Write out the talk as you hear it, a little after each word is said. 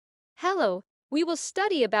Hello, we will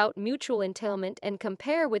study about mutual entailment and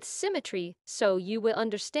compare with symmetry so you will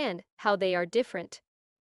understand how they are different.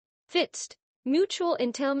 Fixed, mutual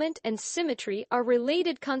entailment and symmetry are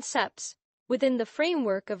related concepts within the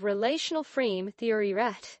framework of relational frame theory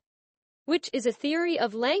RET, which is a theory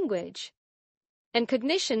of language and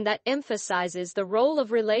cognition that emphasizes the role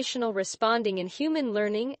of relational responding in human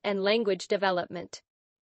learning and language development.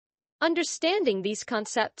 Understanding these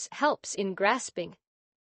concepts helps in grasping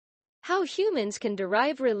how humans can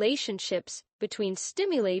derive relationships between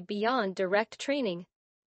stimuli beyond direct training.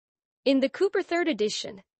 In the Cooper third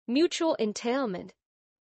edition, mutual entailment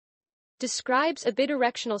describes a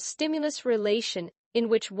bidirectional stimulus relation in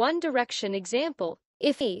which one direction, example,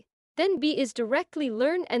 if A, then B is directly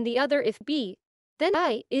learned and the other if B, then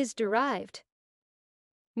I is derived.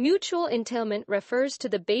 Mutual entailment refers to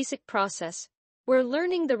the basic process where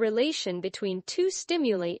learning the relation between two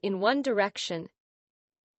stimuli in one direction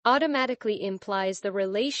automatically implies the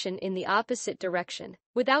relation in the opposite direction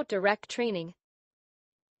without direct training.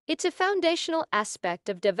 It's a foundational aspect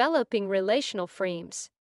of developing relational frames.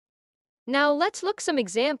 Now let's look some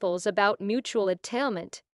examples about mutual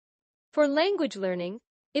entailment. For language learning,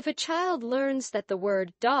 if a child learns that the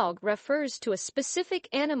word dog refers to a specific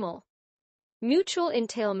animal, mutual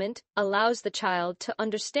entailment allows the child to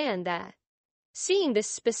understand that seeing this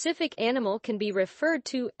specific animal can be referred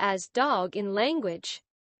to as dog in language.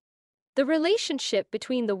 The relationship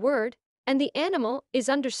between the word and the animal is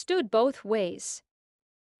understood both ways.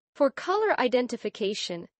 For color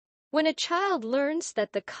identification, when a child learns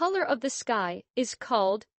that the color of the sky is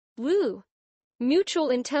called blue, mutual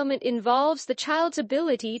entailment involves the child's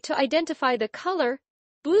ability to identify the color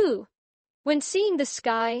blue when seeing the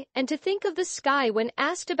sky and to think of the sky when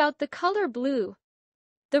asked about the color blue.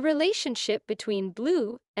 The relationship between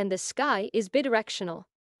blue and the sky is bidirectional.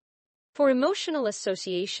 For emotional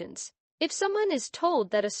associations, if someone is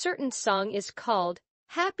told that a certain song is called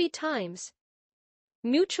Happy Times,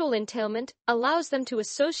 mutual entailment allows them to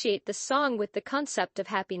associate the song with the concept of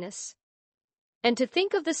happiness and to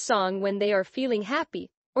think of the song when they are feeling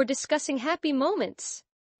happy or discussing happy moments.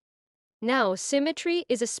 Now, symmetry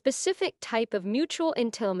is a specific type of mutual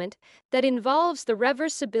entailment that involves the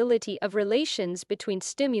reversibility of relations between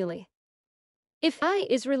stimuli. If I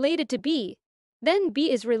is related to B, then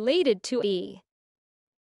B is related to E.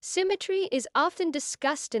 Symmetry is often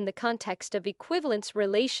discussed in the context of equivalence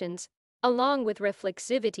relations, along with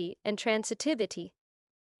reflexivity and transitivity.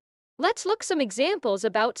 Let's look some examples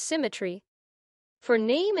about symmetry. For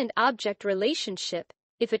name and object relationship,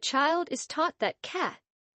 if a child is taught that cat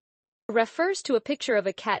refers to a picture of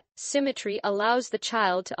a cat, symmetry allows the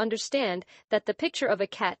child to understand that the picture of a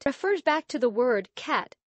cat refers back to the word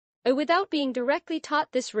cat, without being directly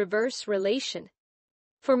taught this reverse relation.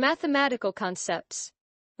 For mathematical concepts,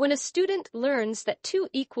 when a student learns that 2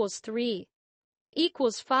 equals 3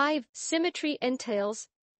 equals 5, symmetry entails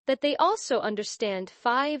that they also understand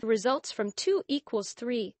 5 results from 2 equals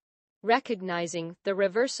 3, recognizing the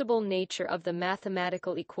reversible nature of the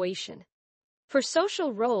mathematical equation. For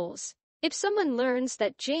social roles, if someone learns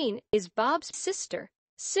that Jane is Bob's sister,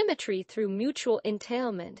 symmetry through mutual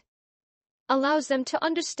entailment allows them to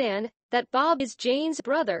understand that Bob is Jane's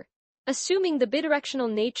brother, assuming the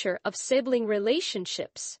bidirectional nature of sibling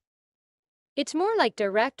relationships. It's more like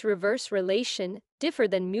direct reverse relation, differ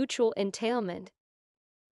than mutual entailment.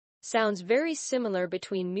 Sounds very similar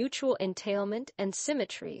between mutual entailment and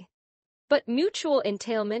symmetry. But mutual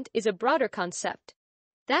entailment is a broader concept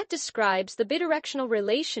that describes the bidirectional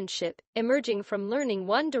relationship emerging from learning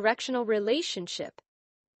one-directional relationship.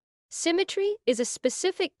 Symmetry is a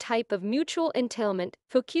specific type of mutual entailment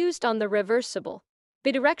focused on the reversible,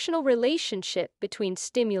 bidirectional relationship between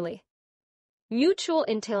stimuli. Mutual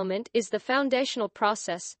entailment is the foundational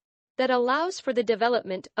process that allows for the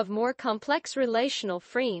development of more complex relational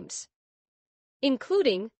frames,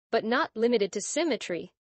 including, but not limited to,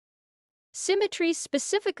 symmetry. Symmetry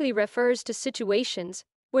specifically refers to situations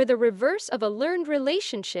where the reverse of a learned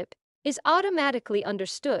relationship is automatically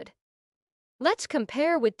understood. Let's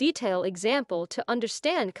compare with detailed example to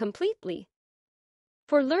understand completely.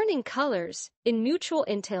 For learning colors, in mutual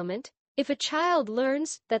entailment, if a child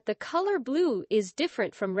learns that the color blue is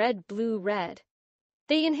different from red, blue, red,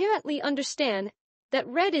 they inherently understand that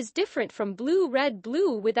red is different from blue, red,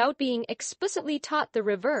 blue without being explicitly taught the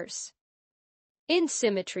reverse. In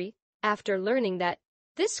symmetry, after learning that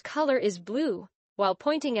this color is blue, while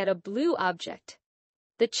pointing at a blue object,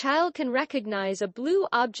 the child can recognize a blue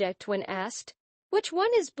object when asked, "Which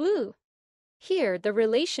one is blue?" Here, the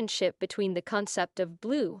relationship between the concept of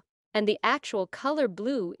blue and the actual color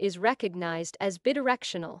blue is recognized as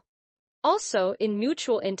bidirectional. Also, in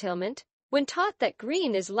mutual entailment, when taught that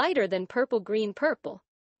green is lighter than green purple,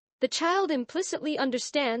 the child implicitly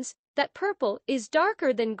understands that purple is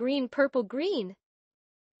darker than green green.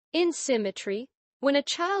 In symmetry, when a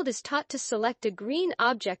child is taught to select a green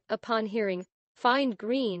object upon hearing, find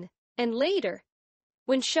green, and later,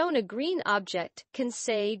 when shown a green object, can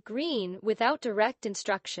say green without direct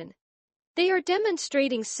instruction, they are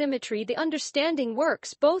demonstrating symmetry. The understanding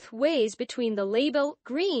works both ways between the label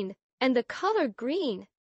green and the color green.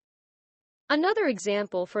 Another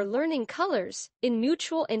example for learning colors in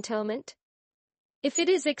mutual entailment. If it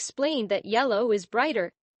is explained that yellow is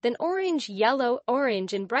brighter than orange,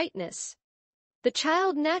 yellow-orange in brightness, the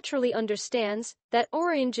child naturally understands that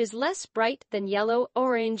orange is less bright than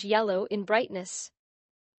yellow-orange, yellow in brightness.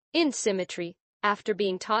 In symmetry, after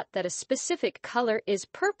being taught that a specific color is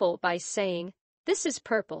purple by saying, "This is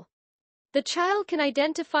purple," the child can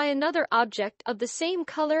identify another object of the same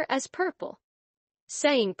color as purple,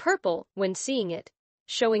 saying purple when seeing it,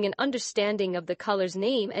 showing an understanding of the color's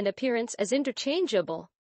name and appearance as interchangeable.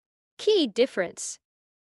 Key difference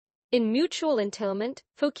in mutual entailment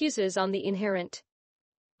focuses on the inherent,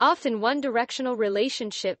 often one-directional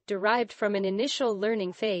relationship derived from an initial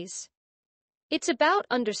learning phase. It's about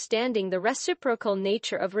understanding the reciprocal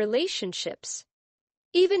nature of relationships,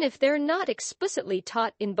 even if they're not explicitly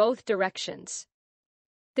taught in both directions.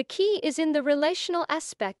 The key is in the relational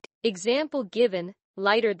aspect, example given,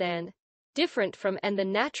 lighter than, different from, and the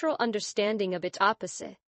natural understanding of its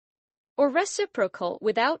opposite, or reciprocal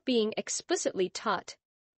without being explicitly taught.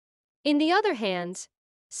 In the other hand,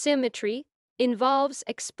 symmetry involves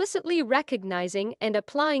explicitly recognizing and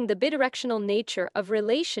applying the bidirectional nature of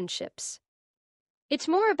relationships. It's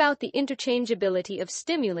more about the interchangeability of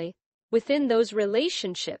stimuli within those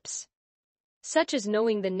relationships, such as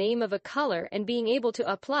knowing the name of a color and being able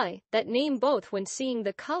to apply that name both when seeing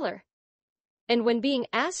the color and when being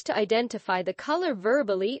asked to identify the color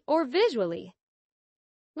verbally or visually.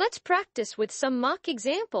 Let's practice with some mock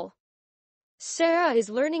example. Sarah is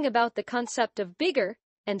learning about the concept of bigger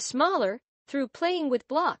and smaller through playing with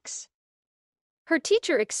blocks. Her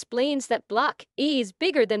teacher explains that block A is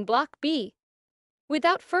bigger than block B.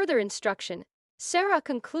 Without further instruction, Sarah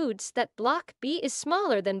concludes that block B is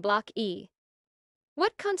smaller than block E.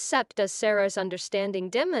 What concept does Sarah's understanding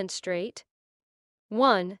demonstrate?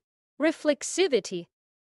 1. Reflexivity.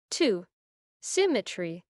 2.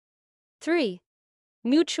 Symmetry. 3.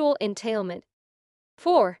 Mutual entailment.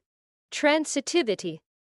 4. Transitivity.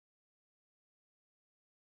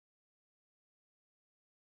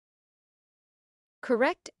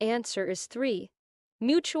 Correct answer is 3.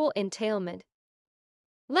 Mutual entailment.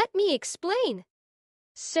 Let me explain.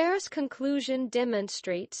 Sarah's conclusion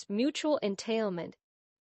demonstrates mutual entailment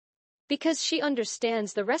because she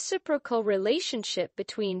understands the reciprocal relationship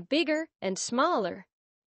between bigger and smaller.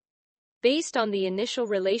 Based on the initial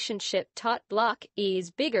relationship taught, block A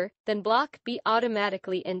is bigger than block B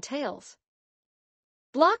automatically entails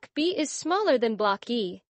block B is smaller than block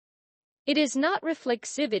E. It is not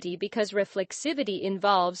reflexivity because reflexivity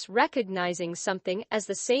involves recognizing something as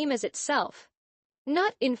the same as itself,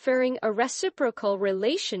 not inferring a reciprocal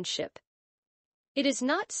relationship. It is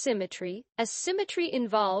not symmetry, as symmetry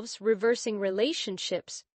involves reversing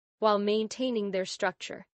relationships while maintaining their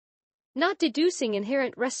structure, not deducing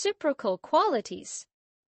inherent reciprocal qualities.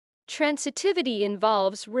 Transitivity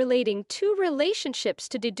involves relating two relationships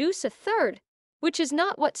to deduce a third, which is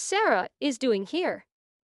not what Sarah is doing here.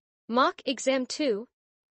 Mock exam 2.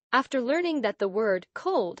 After learning that the word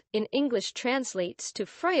cold in English translates to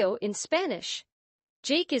frío in Spanish,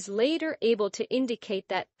 Jake is later able to indicate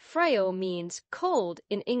that frío means cold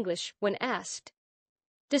in English when asked,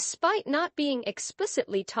 despite not being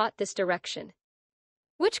explicitly taught this direction.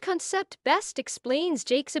 Which concept best explains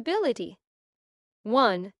Jake's ability?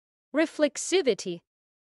 1. Reflexivity.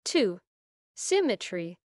 2.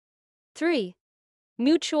 Symmetry. 3.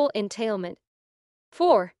 Mutual entailment.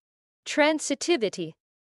 4. Transitivity.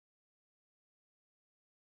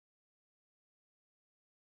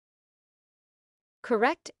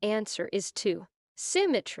 Correct answer is 2.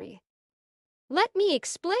 Symmetry. Let me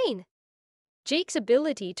explain. Jake's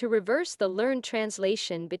ability to reverse the learned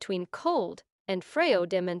translation between cold and frío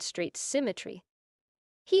demonstrates symmetry.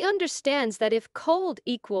 He understands that if cold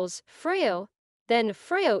equals frío, then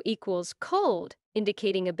frío equals cold,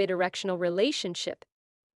 indicating a bidirectional relationship.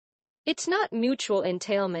 It's not mutual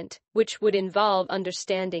entailment, which would involve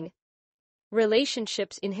understanding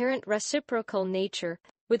relationships' inherent reciprocal nature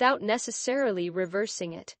without necessarily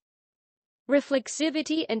reversing it.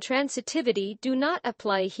 Reflexivity and transitivity do not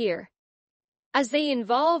apply here, as they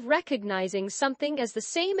involve recognizing something as the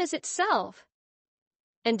same as itself.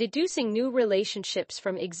 and deducing new relationships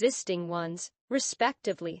from existing ones,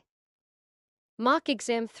 respectively. Mock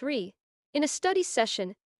Exam 3. In a study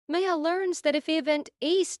session, Maya learns that if event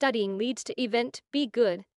A studying leads to event B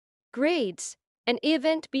good grades, and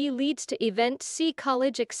event B leads to event C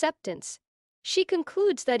college acceptance, she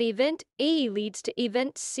concludes that event A leads to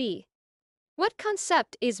event C. What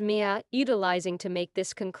concept is Maya utilizing to make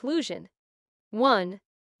this conclusion? 1.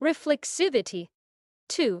 Reflexivity.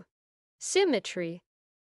 2. Symmetry.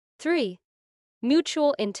 3.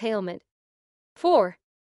 Mutual entailment. 4.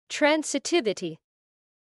 Transitivity.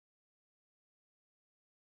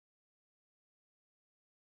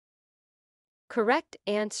 Correct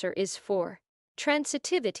answer is 4.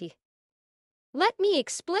 Transitivity. Let me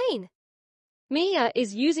explain. Maya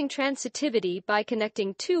is using transitivity by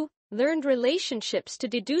connecting two learned relationships to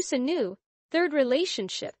deduce a new, third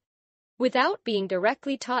relationship, without being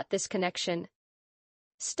directly taught this connection.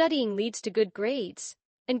 Studying leads to good grades,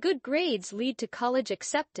 and good grades lead to college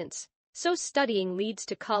acceptance, so studying leads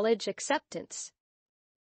to college acceptance.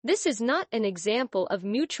 This is not an example of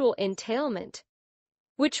mutual entailment,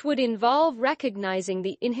 which would involve recognizing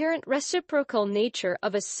the inherent reciprocal nature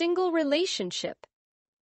of a single relationship.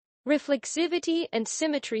 Reflexivity and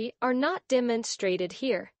symmetry are not demonstrated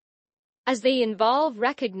here, as they involve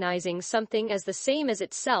recognizing something as the same as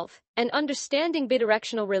itself and understanding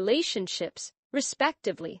bidirectional relationships,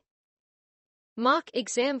 respectively. Mock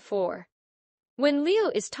Exam 4. When Leo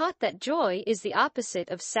is taught that joy is the opposite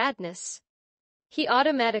of sadness, he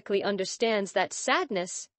automatically understands that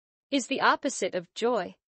sadness is the opposite of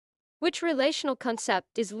joy. Which relational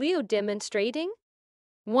concept is Leo demonstrating?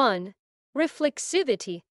 1.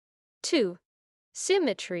 Reflexivity. 2.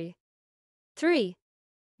 Symmetry. 3.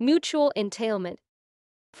 Mutual entailment.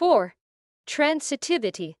 4.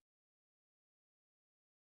 Transitivity.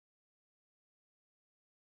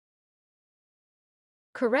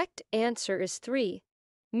 Correct answer is 3.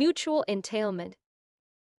 Mutual entailment.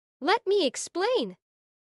 Let me explain.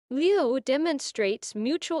 Leo demonstrates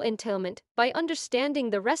mutual entailment by understanding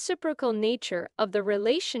the reciprocal nature of the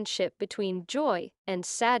relationship between joy and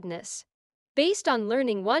sadness, based on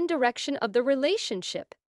learning one direction of the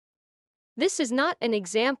relationship. This is not an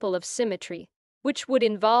example of symmetry, which would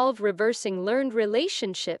involve reversing learned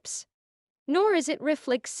relationships, nor is it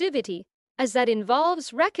reflexivity, as that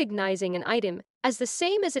involves recognizing an item as the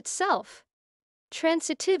same as itself.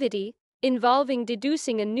 Transitivity, involving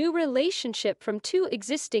deducing a new relationship from two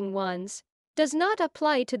existing ones, does not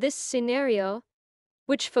apply to this scenario,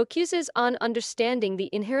 which focuses on understanding the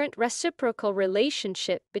inherent reciprocal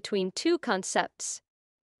relationship between two concepts.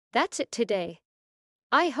 That's it today.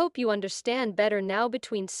 I hope you understand better now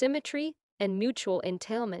between symmetry and mutual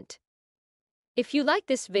entailment. If you like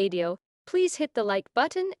this video, please hit the like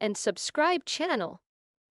button and subscribe channel.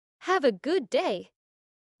 Have a good day.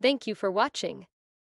 Thank you for watching.